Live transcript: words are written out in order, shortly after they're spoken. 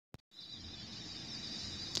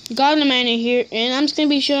Goblin Miner here, and I'm just gonna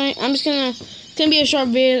be showing. It's gonna be a short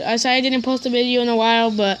video. I said I didn't post a video in a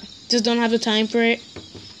while, but just don't have the time for it.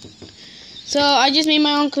 So I just made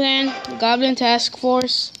my own clan,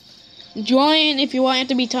 GoblinTaskForce. Join if you want it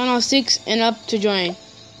to be Tunnel 6 and up to join.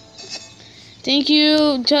 Thank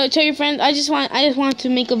you. Tell your friends. I just want to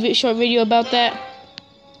make a short video about that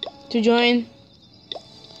to join.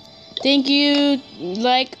 Thank you.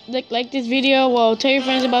 Like this video. Well, tell your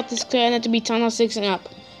friends about this clan that to be Tunnel 6 and up.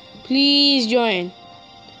 Please join.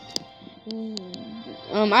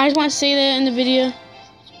 I just want to say that in the video.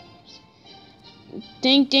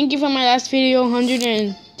 Thank you for my last video,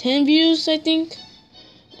 110 views, I think.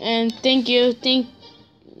 And thank you.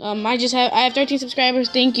 I have 13 subscribers.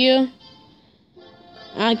 Thank you.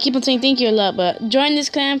 I keep on saying thank you a lot, but join this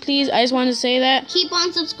clan, please. I just wanted to say that. Keep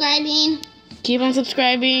on subscribing. Keep on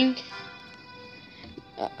subscribing.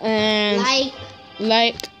 And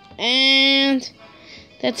like, and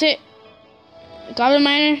that's it. Goblin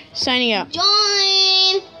Miner signing out.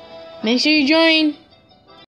 Join. Make sure you join.